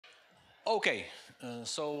Okay,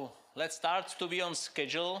 so let's start to be on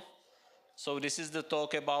schedule. So this is the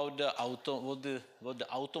talk about what the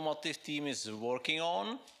automotive team is working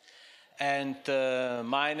on. And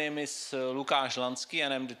my name is Lukas Lansky,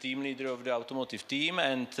 and I'm the team leader of the automotive team.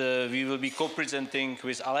 And we will be co-presenting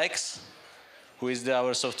with Alex, who is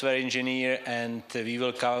our software engineer, and we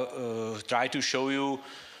will try to show you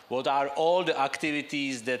what are all the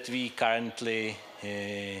activities that we currently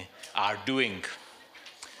are doing.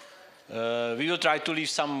 We will try to leave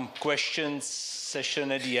some questions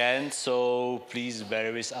session at the end, so please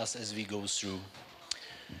bear with us as we go through.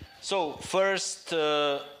 So first,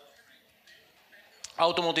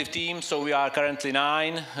 automotive team, so we are currently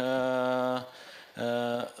 9,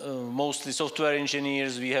 mostly software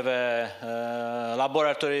engineers. We have a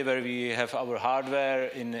laboratory where we have our hardware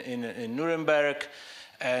in Nuremberg,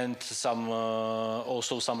 and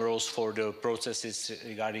also some roles for the processes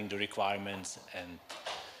regarding the requirements and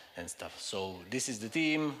stuff. So this is the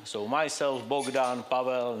team. So myself, Bogdan,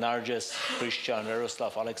 Pavel, Narjes, Christian,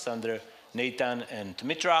 Jaroslav, Alexander, Nathan, and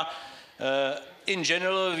Mitra. In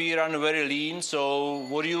general, we run very lean. So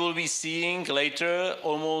what you will be seeing later,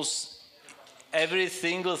 almost every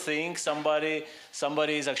single thing, somebody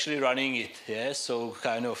is actually running it. Yeah. So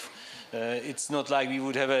kind of. It's not like we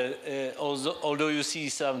would have although you see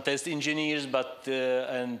some test engineers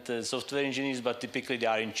and software engineers, but typically they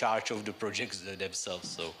are in charge of the projects themselves.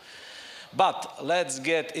 So, but let's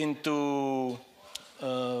get into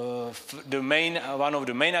one of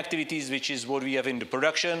the main activities, which is what we have in the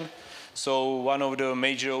production. So one of the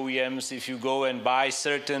major OEMs, if you go and buy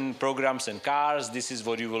certain programs and cars, this is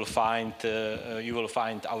what you will find. You will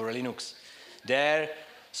find our Linux there.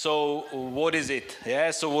 So what is it?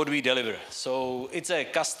 Yeah, so what we deliver? So it's a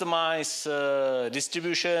customized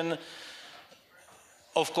distribution.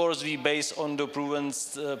 Of course, we base on the proven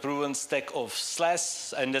stack of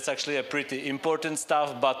SLES, and that's actually a pretty important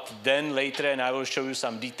stuff. But then later, and I will show you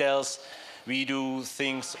some details, we do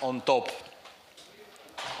things on top.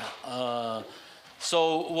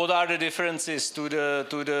 So what are the differences to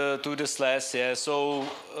the SLES? Yeah, so.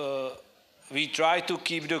 We try to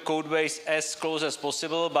keep the code base as close as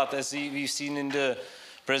possible, but as we've seen in the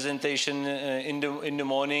presentation in the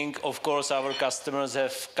morning, of course, our customers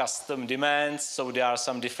have custom demands, so there are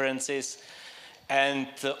some differences. And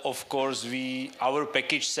of course, our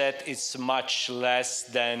package set is much less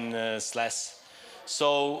than SLES.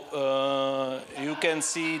 So you can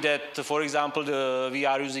see that, for example, we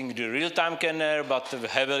are using the real-time kernel, but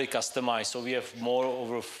heavily customized. So we have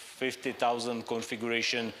over 50,000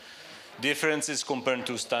 configuration differences compared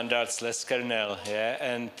to standard SLES kernel, yeah?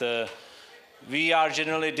 And we are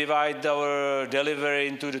generally divide our delivery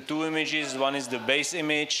into the 2 images. One is the base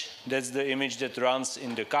image. That's the image that runs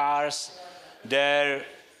in the cars. There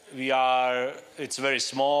it's very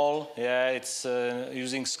small, yeah? It's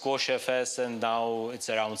using Squash FS, and now it's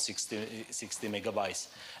around 60 megabytes.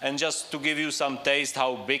 And just to give you some taste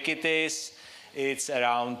how big it is, it's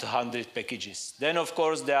around 100 packages. Then, of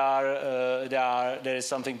course, there is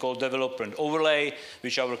something called development overlay,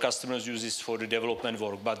 which our customers use for the development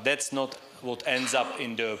work, but that's not what ends up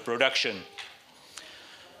in the production.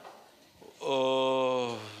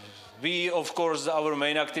 Of course, our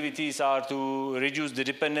main activities are to reduce the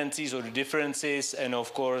dependencies or the differences, and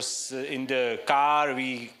of course, in the car,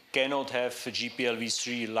 we cannot have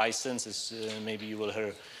GPL-v3 licenses. Maybe you will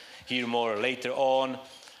hear more later on.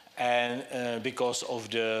 And because of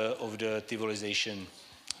the trivialization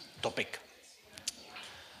topic.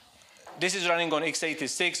 This is running on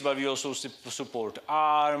x86, but we also support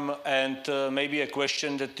ARM, and maybe a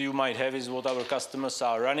question that you might have is what our customers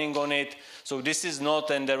are running on it. So this is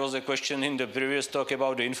not, and there was a question in the previous talk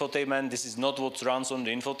about the infotainment, this is not what runs on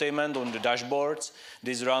the infotainment, on the dashboards.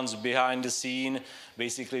 This runs behind the scene,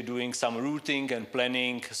 basically doing some routing and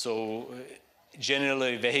planning, so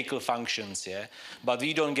generally vehicle functions, yeah, but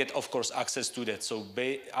we don't get, of course, access to that. So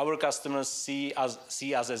our customers see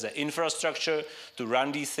us as an infrastructure to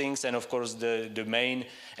run these things, and of course the main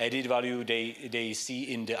added value they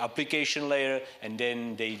see in the application layer, and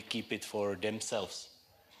then they keep it for themselves.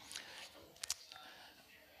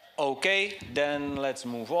 Okay, then let's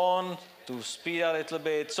move on to speed a little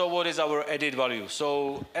bit. So what is our added value?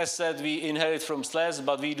 So as said, we inherit from SLES,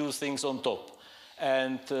 but we do things on top.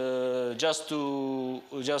 And just to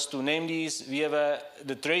name these, we have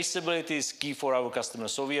the traceability is key for our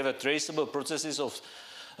customers. So we have a traceable processes of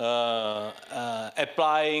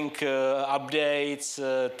applying updates,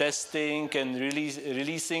 testing, and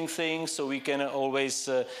releasing things. So we can always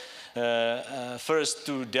first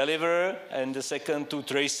to deliver, and the second to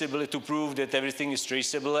traceability, to prove that everything is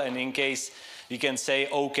traceable. And in case we can say,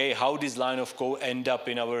 okay, how this line of code end up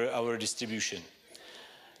in our distribution.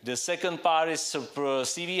 The second part is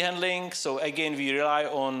CV handling. So again, we rely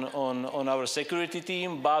on our security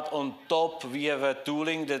team, but on top we have a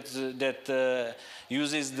tooling that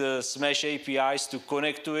uses the Smash APIs to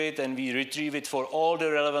connect to it, and we retrieve it for all the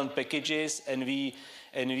relevant packages, and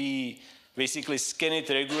we basically scan it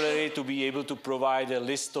regularly to be able to provide a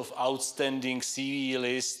list of outstanding CV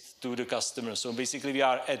lists to the customer. So basically, we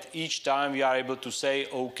are at each time we are able to say,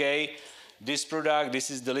 okay, this product, this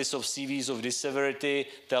is the list of CVs of this severity,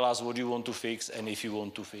 tell us what you want to fix and if you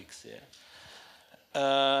want to fix.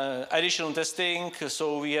 Yeah. Additional testing,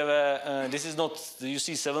 so we have this is not, you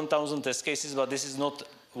see 7,000 test cases, but this is not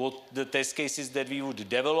what the test cases that we would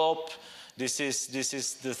develop. This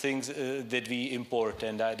is the things that we import,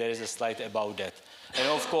 and there is a slide about that. And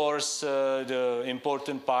of course, the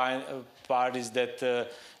important part is that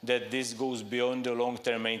that this goes beyond the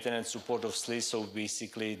long-term maintenance support of SLIS. So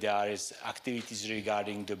basically, there is activities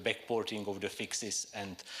regarding the backporting of the fixes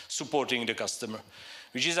and supporting the customer,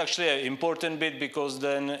 which is actually an important bit, because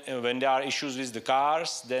then when there are issues with the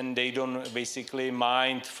cars, then they don't basically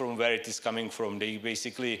mind from where it is coming from. They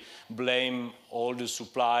basically blame all the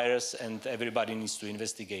suppliers, and everybody needs to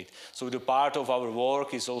investigate. So the part of our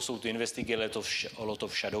work is also to investigate a lot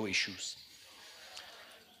of shadow issues.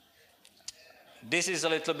 This is a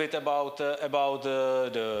little bit about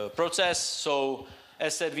the process. So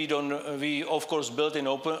as said, we of course built in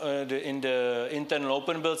the internal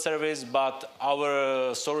open build service, but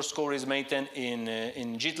our source code is maintained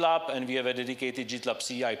in GitLab, and we have a dedicated GitLab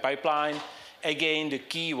CI pipeline. Again, the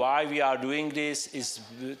key why we are doing this is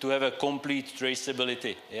to have a complete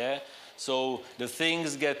traceability. Yeah. So the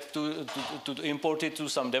things get imported to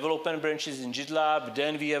some development branches in GitLab.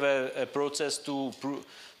 Then we have a process to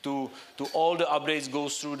all the updates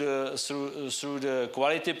goes through the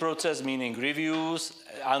quality process, meaning reviews,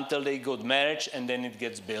 until they got merged, and then it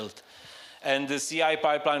gets built. And the CI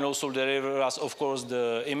pipeline also delivers us, of course,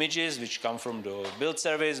 the images which come from the build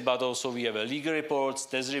service, but also we have a legal reports,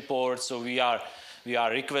 test reports. So we are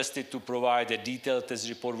requested to provide a detailed test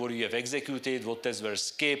report, what we have executed, what tests were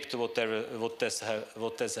skipped, what test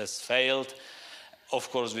has failed. Of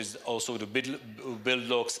course, with also the build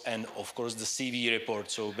logs and, of course, the CV report.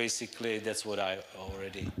 So basically, that's what I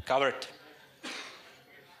already covered.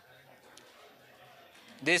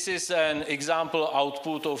 This is an example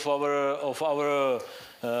output of our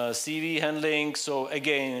CV handling. So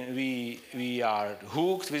again, we are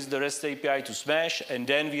hooked with the REST API to Smash, and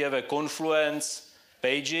then we have a Confluence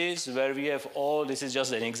pages where we have all, this is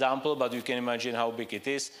just an example, but you can imagine how big it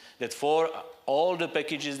is, that for all the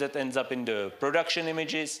packages that ends up in the production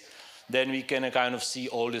images, then we can kind of see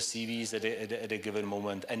all the CVs at a given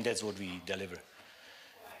moment, and that's what we deliver.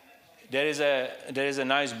 There is a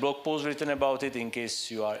nice blog post written about it in case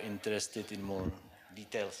you are interested in more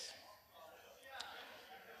details.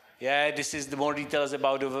 Yeah, this is the more details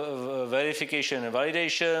about the verification and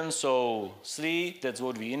validation. So SLI, that's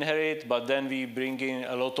what we inherit, but then we bring in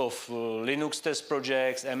a lot of Linux test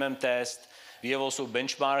projects, test. We have also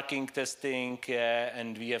benchmarking testing,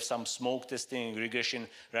 and we have some smoke testing, regression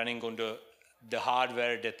running on the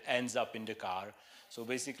hardware that ends up in the car. So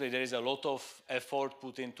basically, there is a lot of effort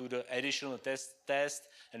put into the additional test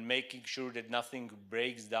and making sure that nothing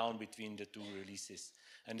breaks down between the two releases.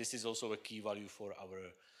 And this is also a key value for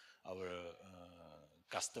our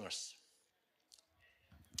customers.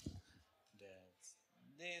 That's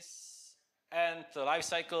this. And the life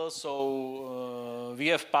cycle, so we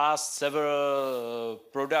have passed several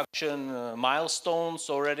production milestones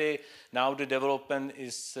already. Now the development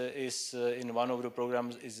is in one of the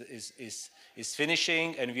programs is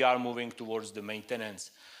finishing, and we are moving towards the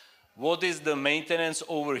maintenance. What is the maintenance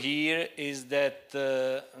over here is that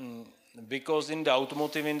because in the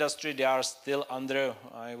automotive industry, they are still under,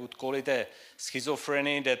 I would call it a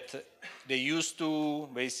schizophrenia, that they used to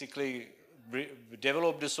basically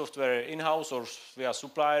develop the software in-house or via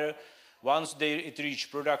supplier. Once it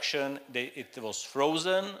reached production, it was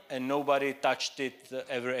frozen and nobody touched it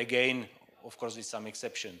ever again, of course with some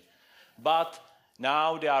exception. But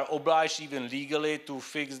now they are obliged even legally to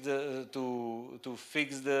fix the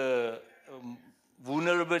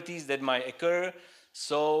vulnerabilities that might occur.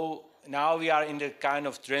 So now we are in the kind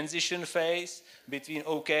of transition phase between,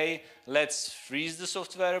 okay, let's freeze the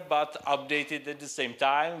software, but update it at the same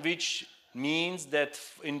time, which means that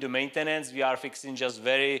in the maintenance, we are fixing just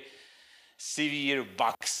very severe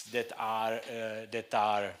bugs that are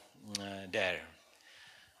there.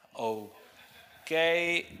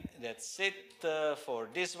 Okay, that's it for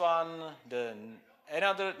this one.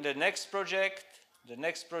 The next project The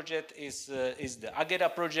next project is the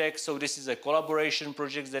AGEDA project. So this is a collaboration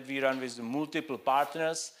project that we run with multiple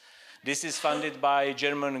partners. This is funded by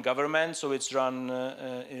German government, so it's run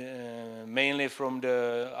mainly from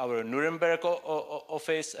our Nuremberg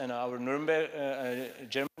office and our Nuremberg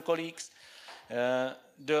German colleagues.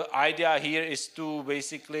 The idea here is to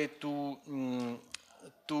basically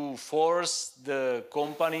to force the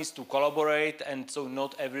companies to collaborate, and so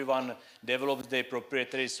not everyone develops their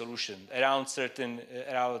proprietary solution around certain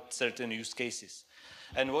use cases.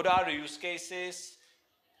 And what are the use cases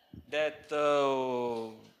that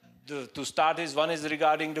to start is one is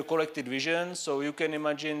regarding the collected vision. So you can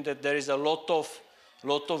imagine that there is a lot of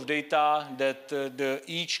data that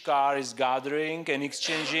each car is gathering and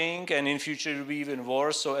exchanging, and in future it will be even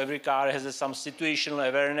worse. So every car has some situational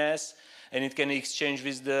awareness, and it can exchange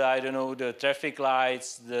with the traffic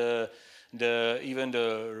lights, even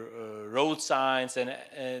the road signs, and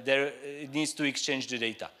it needs to exchange the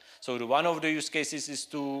data. So one of the use cases is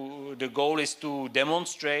the goal is to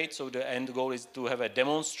demonstrate, so the end goal is to have a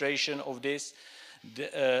demonstration of this,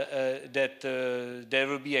 that there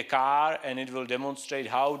will be a car and it will demonstrate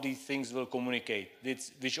how these things will communicate,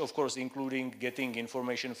 which of course including getting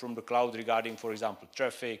information from the cloud regarding, for example,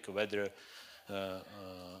 traffic, weather,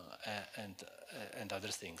 and other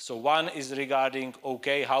things. So one is regarding,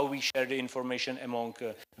 okay, how we share the information among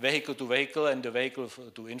vehicle to vehicle and the vehicle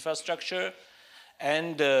to infrastructure.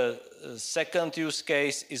 And the second use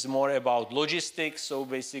case is more about logistics. So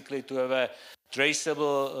basically to have a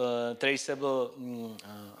traceable,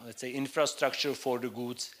 let's say, infrastructure for the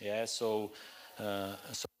goods. Yeah. So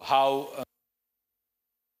how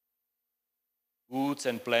goods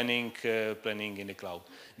and planning in the cloud.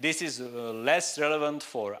 This is less relevant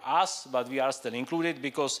for us, but we are still included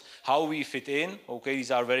because how we fit in. Okay,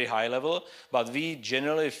 these are very high level, but we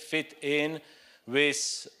generally fit in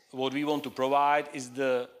with what we want to provide is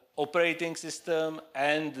the operating system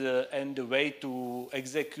and the way to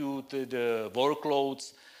execute the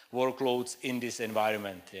workloads in this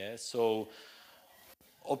environment. Yeah? So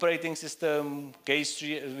operating system case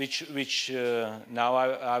tree, which now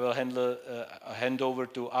I will hand over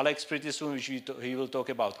to Alex pretty soon, which he will talk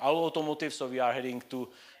about Automotive. So we are heading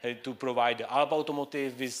to provide the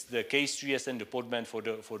Automotive with the case trees and the podman for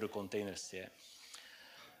the containers. Yeah.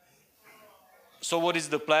 So what is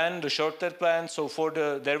the plan, the short-term plan? So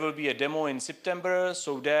there will be a demo in September.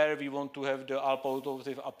 So there we want to have the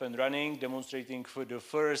Automotive up and running, demonstrating for the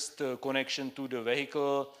first connection to the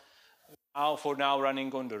vehicle. For now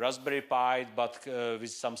running on the Raspberry Pi, but with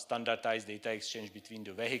some standardized data exchange between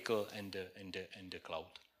the vehicle and the cloud.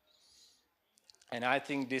 And I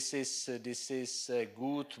think this is a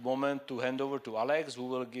good moment to hand over to Alex, who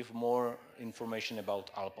will give more information about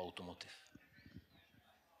Automotive.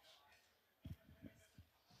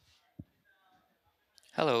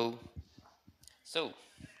 Hello. So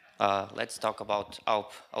let's talk about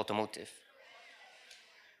Automotive.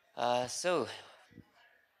 So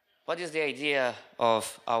what is the idea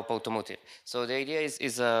of Automotive? So the idea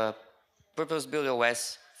is a purpose-built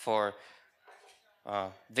OS for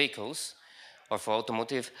vehicles or for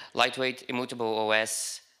automotive, lightweight, immutable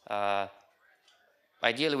OS,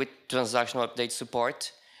 ideally with transactional update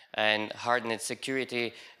support and hardened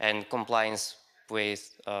security and compliance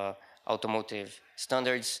with automotive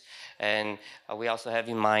standards. And we also have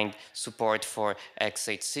in mind support for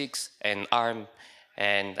x86 and ARM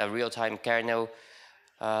and a real-time kernel.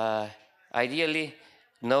 Ideally,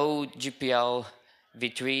 no GPL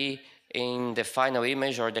v3 in the final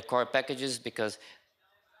image or the core packages, because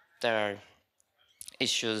there are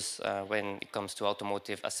issues when it comes to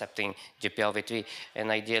automotive accepting GPL v3,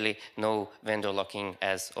 and ideally no vendor locking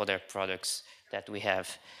as other products that we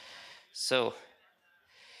have. So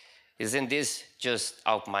isn't this just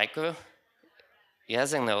Micro?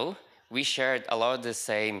 Yes and no. We shared a lot of the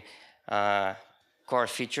same core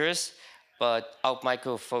features, but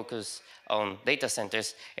Micro focus on data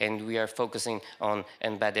centers, and we are focusing on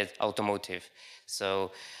embedded automotive.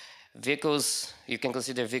 So vehicles, you can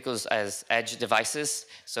consider vehicles as edge devices.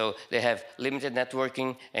 So they have limited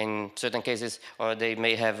networking in certain cases, or they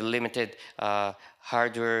may have limited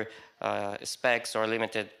hardware specs or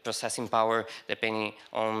limited processing power, depending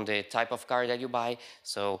on the type of car that you buy.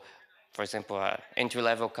 So, for example, an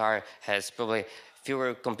entry-level car has probably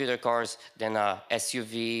fewer computer cores than a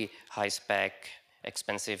SUV, high-spec,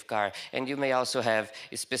 expensive car. And you may also have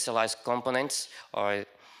specialized components or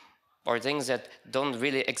things that don't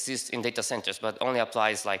really exist in data centers, but only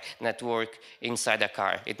applies like network inside a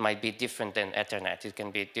car. It might be different than Ethernet. It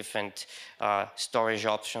can be different storage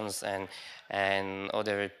options and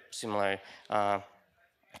other similar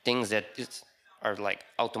things that are like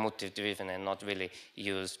automotive driven and not really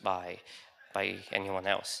used by anyone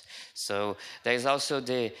else. So there is also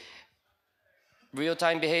the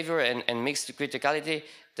real-time behavior and mixed criticality,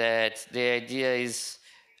 that the idea is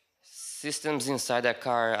systems inside a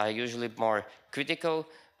car are usually more critical,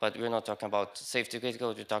 but we're not talking about safety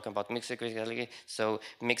critical, we're talking about mixed criticality. So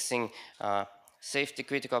mixing safety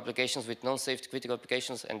critical applications with non-safety critical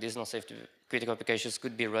applications, and these non-safety critical applications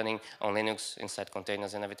could be running on Linux inside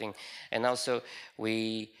containers and everything. And also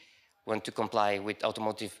we want to comply with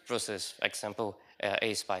automotive process, example,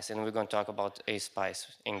 ASPICE, and we're going to talk about ASPICE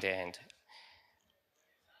in the end.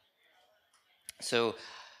 So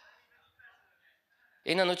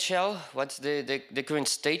in a nutshell, what's the current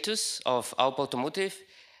status of ALP Automotive?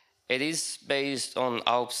 It is based on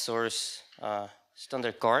ALP source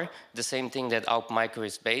standard core, the same thing that ALP Micro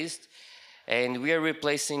is based. And we are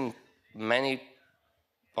replacing many,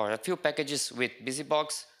 or a few packages with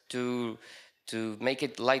BusyBox to make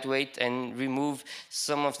it lightweight and remove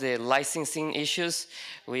some of the licensing issues.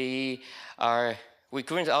 We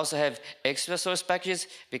currently also have extra source packages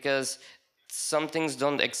because some things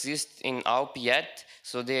don't exist in ALP yet.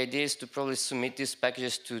 So the idea is to probably submit these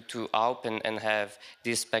packages to ALP and have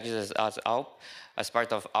these packages as ALP, as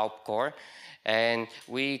part of ALP core. And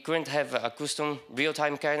we currently have a custom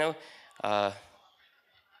real-time kernel. I'm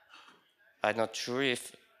not sure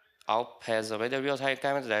if ALP has already a real-time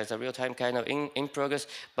kernel. There's a real-time kernel in progress,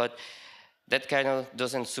 but that kernel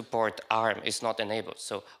doesn't support ARM. It's not enabled.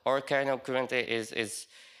 So our kernel currently is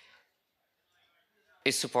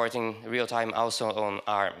supporting real-time also on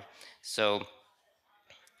ARM. So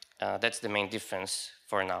that's the main difference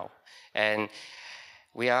for now. And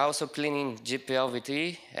we are also cleaning GPL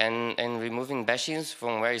v3 and removing bashings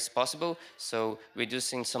from where it's possible. So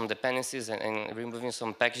reducing some dependencies and removing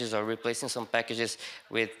some packages or replacing some packages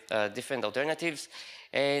with different alternatives.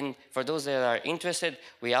 And for those that are interested,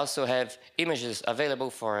 we also have images available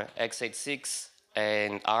for x86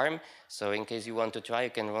 and ARM. So in case you want to try, you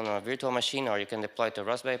can run on a virtual machine or you can deploy to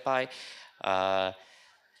Raspberry Pi.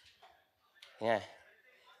 Yeah.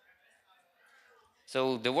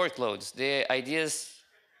 So the workloads, the ideas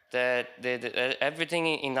that everything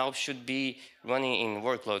in ALP should be running in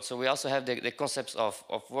workloads. So we also have the concepts of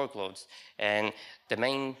workloads. And the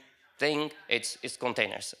main thing is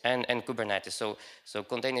containers and Kubernetes. So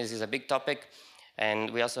containers is a big topic. And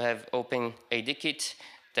we also have Open AD Kit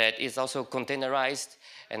that is also containerized.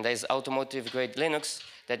 And there's automotive grade Linux.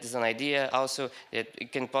 That is an idea also that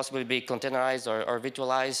it can possibly be containerized or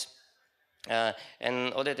virtualized.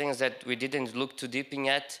 And other things that we didn't look too deep in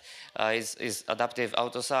yet is adaptive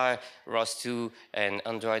AutoSAR, ROS2, and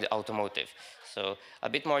Android Automotive. So a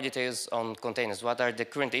bit more details on containers. What are the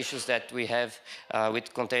current issues that we have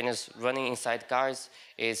with containers running inside cars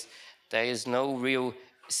is there is no real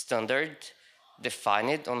standard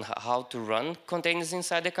defined on how to run containers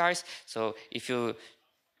inside the cars. So if you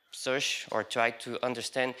search or try to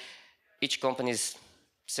understand, each company is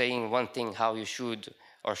saying one thing how you should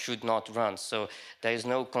or should not run. So there is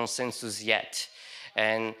no consensus yet.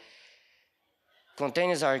 And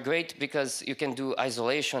containers are great because you can do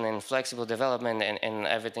isolation and flexible development and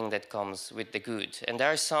everything that comes with the good. And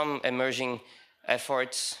there are some emerging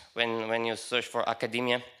efforts when you search for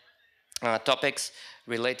academia topics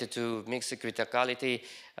related to mixed criticality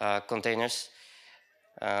containers.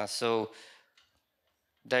 So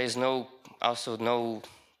there is also no,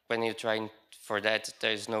 when you're trying for that,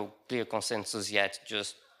 there is no clear consensus yet.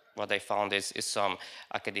 Just what I found is some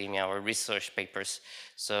academia or research papers.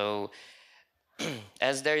 So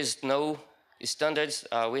as there is no standards,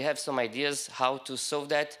 we have some ideas how to solve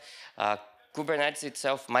that. Kubernetes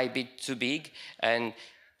itself might be too big, and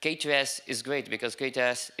K2S is great because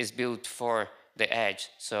K2S is built for the edge.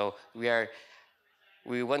 So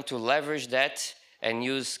we want to leverage that and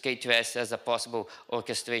use K2S as a possible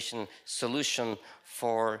orchestration solution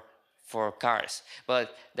for cars.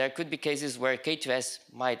 But there could be cases where K2S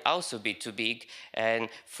might also be too big, and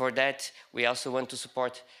for that we also want to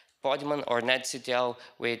support Podman or netctl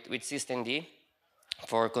with systemd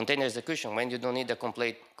for container execution when you don't need a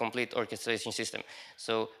complete orchestration system.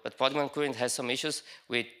 So, but Podman currently has some issues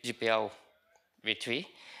with GPL v3.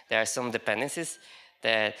 There are some dependencies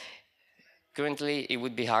that currently it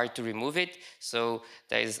would be hard to remove it. So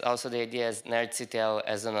there is also the idea as netctl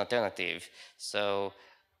as an alternative. So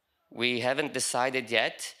we haven't decided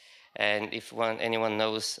yet, and if anyone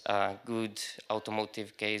knows a good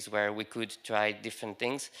automotive case where we could try different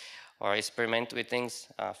things or experiment with things,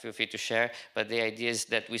 feel free to share. But the idea is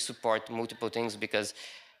that we support multiple things because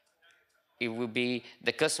it will be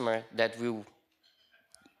the customer that will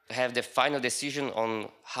have the final decision on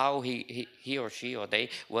how he or she or they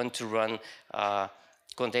want to run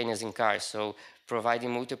containers in cars. So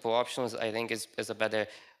providing multiple options, I think, is a better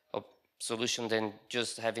solution than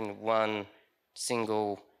just having one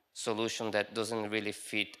single solution that doesn't really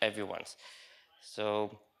fit everyone's.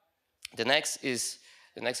 So the next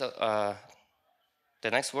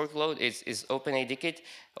workload is OpenAD-Kit.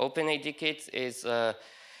 OpenAD-Kit is a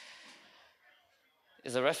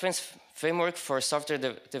reference framework for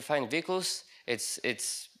software-defined vehicles.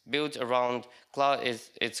 It's built around cloud.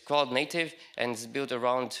 It's cloud native and it's built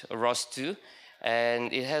around ROS 2,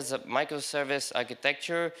 and it has a microservice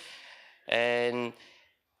architecture, and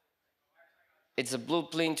it's a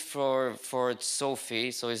blueprint for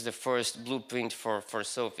SOFI. So it's the first blueprint for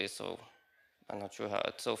SOFI. So I'm not sure how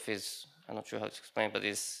SOFI is. I'm not sure how to explain, but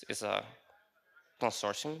it's a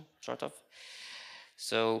consortium sort of.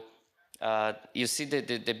 So you see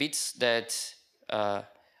the bits that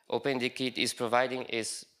OpenAD-Kit is providing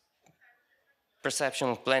is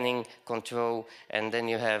perception, planning, control, and then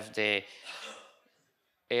you have the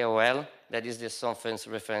AOL, that is the software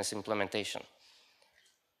reference implementation.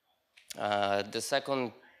 The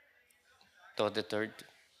second or the third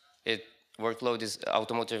workload is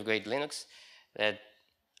automotive grade Linux. That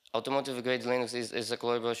automotive grade Linux is a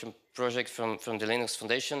collaboration project from the Linux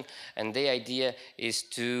Foundation, and the idea is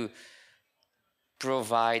to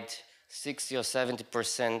provide 60 or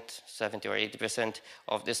 70%, 70 or 80%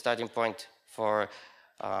 of the starting point for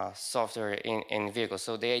software in vehicles.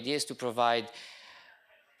 So the idea is to provide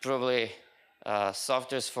probably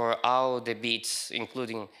softwares for all the bits,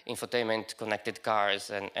 including infotainment, connected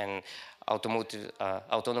cars, and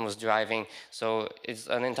autonomous driving. So it's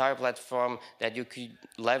an entire platform that you could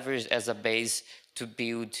leverage as a base to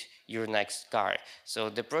build your next car. So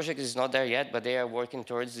the project is not there yet, but they are working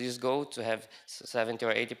towards this goal to have 70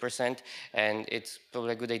 or 80%, and it's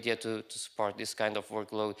probably a good idea to support this kind of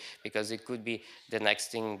workload, because it could be the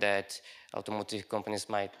next thing that automotive companies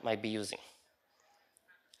might be using.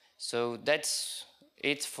 So that's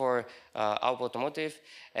it for Automotive,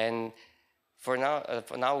 and for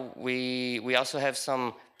now we also have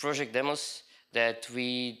some project demos that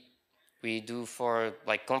we do for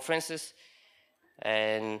like conferences,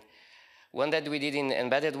 and one that we did in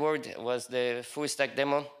Embedded World was the full stack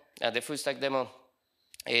demo. The full stack demo,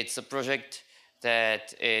 it's a project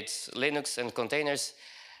that it's Linux and containers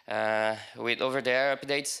with over-the-air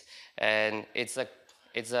updates, and it's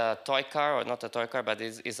a toy car, or not a toy car, but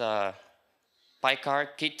it's a Pi car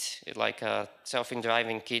kit, like a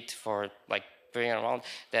self-driving kit for like bringing around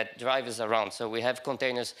that drives around. So we have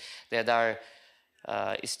containers that are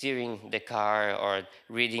steering the car or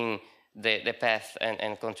reading the path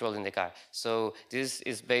and controlling the car. So this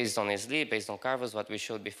is based on SLE, based on Carvos, what we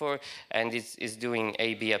showed before, and it's doing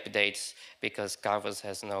AB updates because Carvos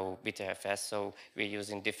has no BTRFS, so we're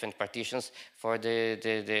using different partitions for the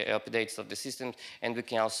updates of the system, and we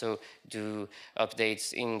can also do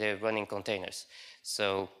updates in the running containers.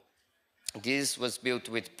 So this was built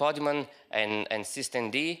with Podman and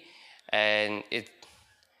systemd, and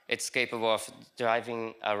it's capable of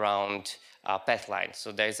driving around path lines.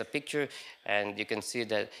 So there is a picture, and you can see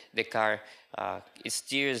that the car it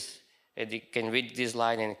steers. It can read this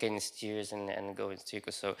line and can steers and go in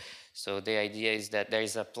circles. So the idea is that there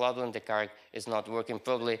is a problem, the car is not working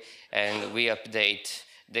properly, and we update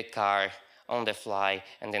the car on the fly,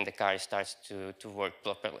 and then the car starts to work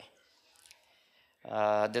properly.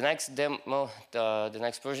 The next demo, the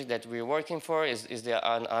next project that we're working for is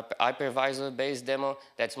an hypervisor-based demo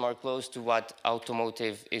that's more close to what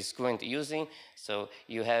Automotive is currently using. So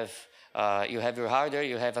you have your hardware,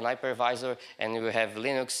 you have an hypervisor, and you have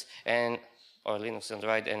Linux or Linux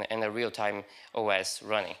Android and a real-time OS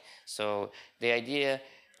running. So the idea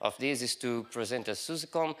of this is to present a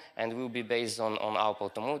SUSE-COM, and will be based on ALP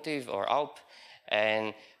Automotive or ALP.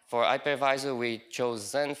 And for hypervisor, we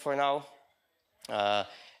chose Zen for now.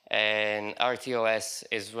 And RTOS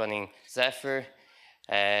is running Zephyr,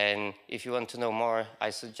 and if you want to know more, I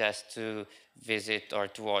suggest to visit or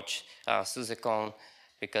to watch SUSE-COM,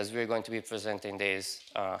 because we're going to be presenting this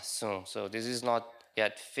soon. So this is not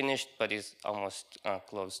yet finished, but it's almost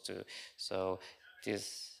close to. So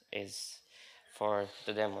this is for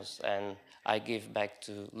the demos, and I give back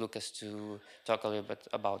to Lukas to talk a little bit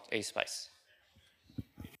about ASPICE.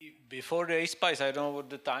 Before the ASPICE, I don't know what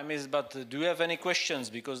the time is, but do you have any questions?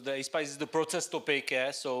 Because the ASPICE is the process topic,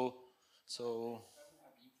 yeah? So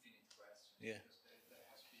yeah.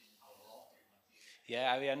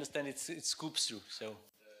 Yeah, I understand it scoops through, so.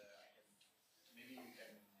 Maybe we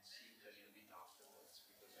can see it a little bit afterwards,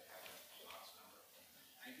 because I have a large number of them.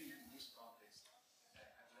 Maybe in this context,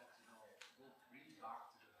 I'd like to know, go really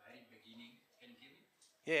back to the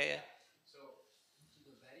Yeah. So, to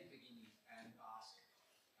the very beginning and ask,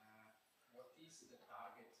 what is the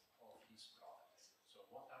target of this product? So,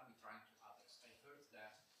 what are we trying to address? I heard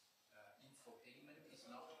that infotainment is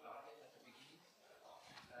not the target at the beginning.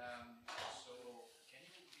 So, can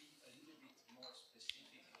you be a little bit more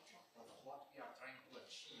specific of what we are trying to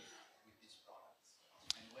achieve with these products?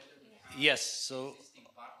 And whether we have existing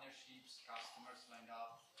partnerships, customers lined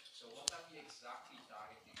up. So, what are we exactly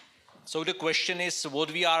targeting here? So the question is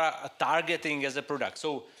what we are targeting as a product.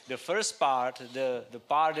 So the first part, the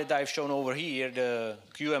part that I've shown over here, the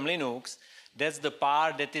QM Linux, that's the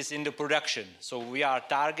part that is in the production. So we are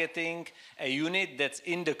targeting a unit that's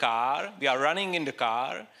in the car, we are running in the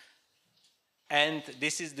car, and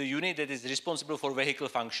this is the unit that is responsible for vehicle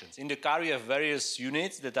functions. In the car, we have various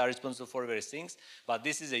units that are responsible for various things, but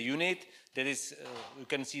this is a unit that is, you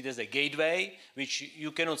can see there's a gateway, which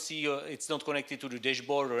you cannot see, it's not connected to the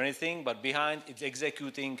dashboard or anything, but behind it's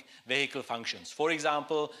executing vehicle functions. For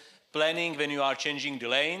example, planning when you are changing the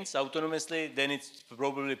lanes autonomously, then it's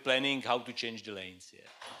probably planning how to change the lanes. Yeah.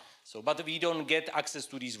 So, but we don't get access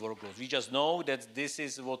to these workloads. We just know that this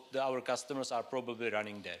is what our customers are probably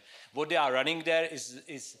running there. What they are running there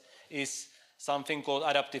is something called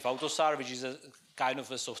Adaptive AutoSAR, which is a kind of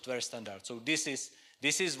a software standard. So this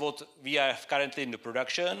is what we have currently in the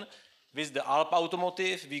production. With the Alp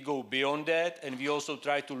Automotive, we go beyond that, and we also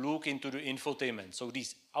try to look into the infotainment. So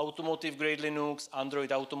these automotive-grade Linux,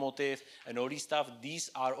 Android Automotive, and all these stuff,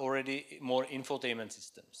 these are already more infotainment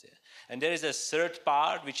systems. Yeah. And there is a third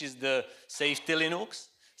part, which is the safety Linux,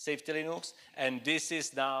 and this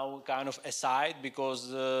is now kind of aside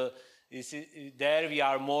because there we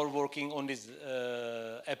are more working on this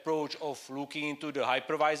approach of looking into the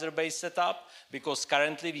hypervisor-based setup, because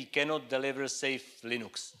currently we cannot deliver safe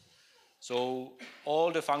Linux. So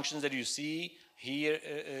all the functions that you see here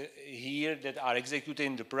that are executed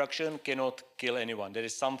in the production cannot kill anyone. There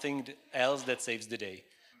is something else that saves the day.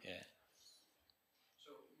 Yeah.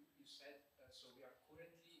 So you said, so we are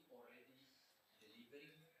currently already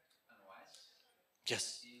delivering an OS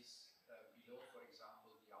Yes. that is below, for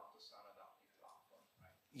example, the AutoSAR adaptive platform,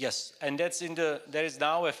 right? Yes, and that's there is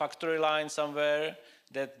now a factory line somewhere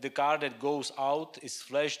that the car that goes out is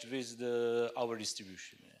flashed with our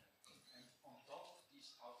distribution. Yeah. On top of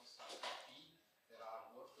this AutoSAR IP, there are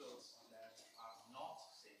workloads that are not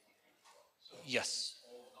safety critical. So Yes.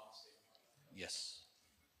 all not safety critical. Yes.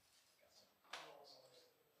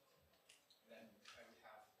 Then I would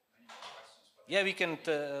have many more questions. But Yeah, we can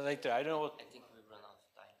later. I don't know what. I think we run out of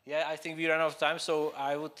time. Yeah, I think we run out of time. So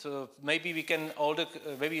I would maybe we can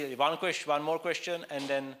maybe one more question, and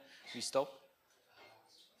then we stop.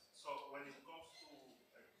 So when it comes to,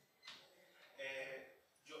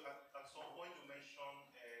 you, at some point you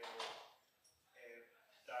mentioned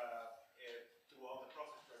that throughout the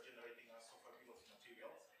process you are generating a software bill of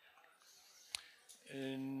materials.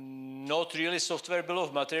 Not really software bill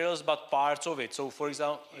of materials, but parts of it. So, for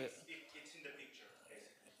example, It's in the picture,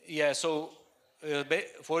 basically. yeah. So,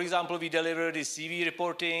 for example, we deliver the CV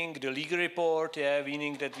reporting, the legal report, yeah,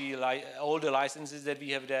 meaning that we all the licenses that we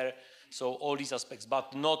have there. So all these aspects,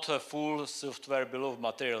 but not a full software bill of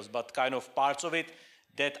materials, but kind of parts of it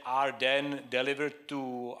that are then delivered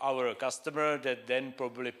to our customer that then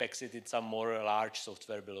probably packs it in some more large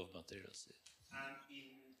software bill of materials. And in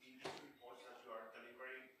these reports that you are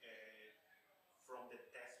delivering from the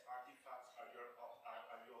test artifacts, are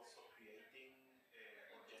you also creating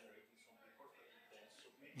or generating some reports that you then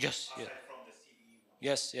submit? Yes. Aside from the CVE one?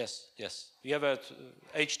 Yes. We have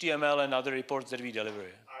HTML and other reports that we deliver.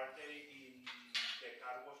 Are they in the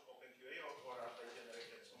CarWash OpenQA or are they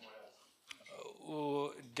generated somewhere else?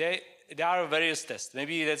 There are various tests.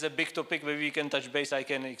 Maybe that's a big topic. Maybe we can touch base. I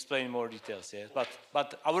can explain more details. Yeah,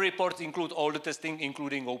 but our reports include all the testing,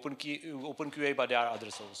 including OpenQA, but there are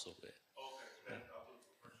others also. Yeah. Okay, then I'll do it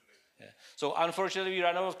for today. Yeah. So unfortunately, we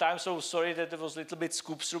ran out of time. So sorry that there was a little bit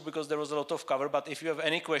scooped through because there was a lot of cover. But if you have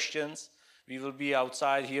any questions, we will be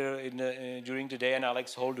outside here during the day and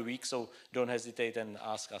Alex whole the week. So don't hesitate and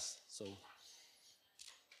ask us. So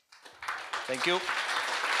thank you.